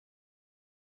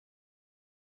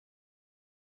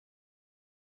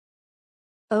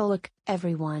Oh look,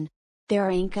 everyone. There are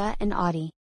Ankha and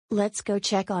Audie. Let's go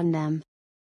check on them.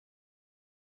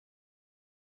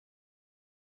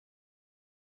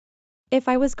 If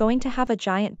I was going to have a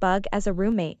giant bug as a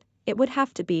roommate, it would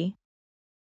have to be.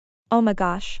 Oh my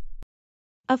gosh.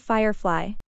 A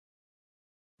firefly.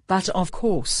 But of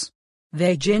course.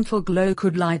 Their gentle glow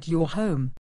could light your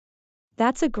home.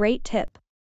 That's a great tip.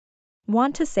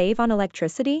 Want to save on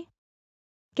electricity?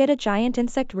 Get a giant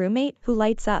insect roommate who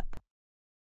lights up.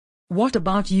 What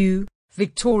about you,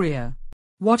 Victoria?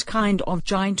 What kind of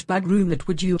giant bug roommate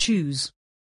would you choose?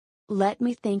 Let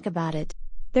me think about it.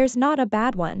 There's not a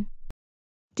bad one.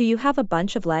 Do you have a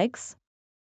bunch of legs?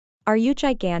 Are you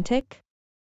gigantic?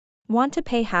 Want to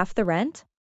pay half the rent?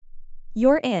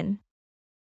 You're in.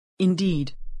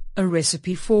 Indeed. A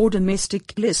recipe for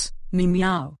domestic bliss,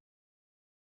 meow.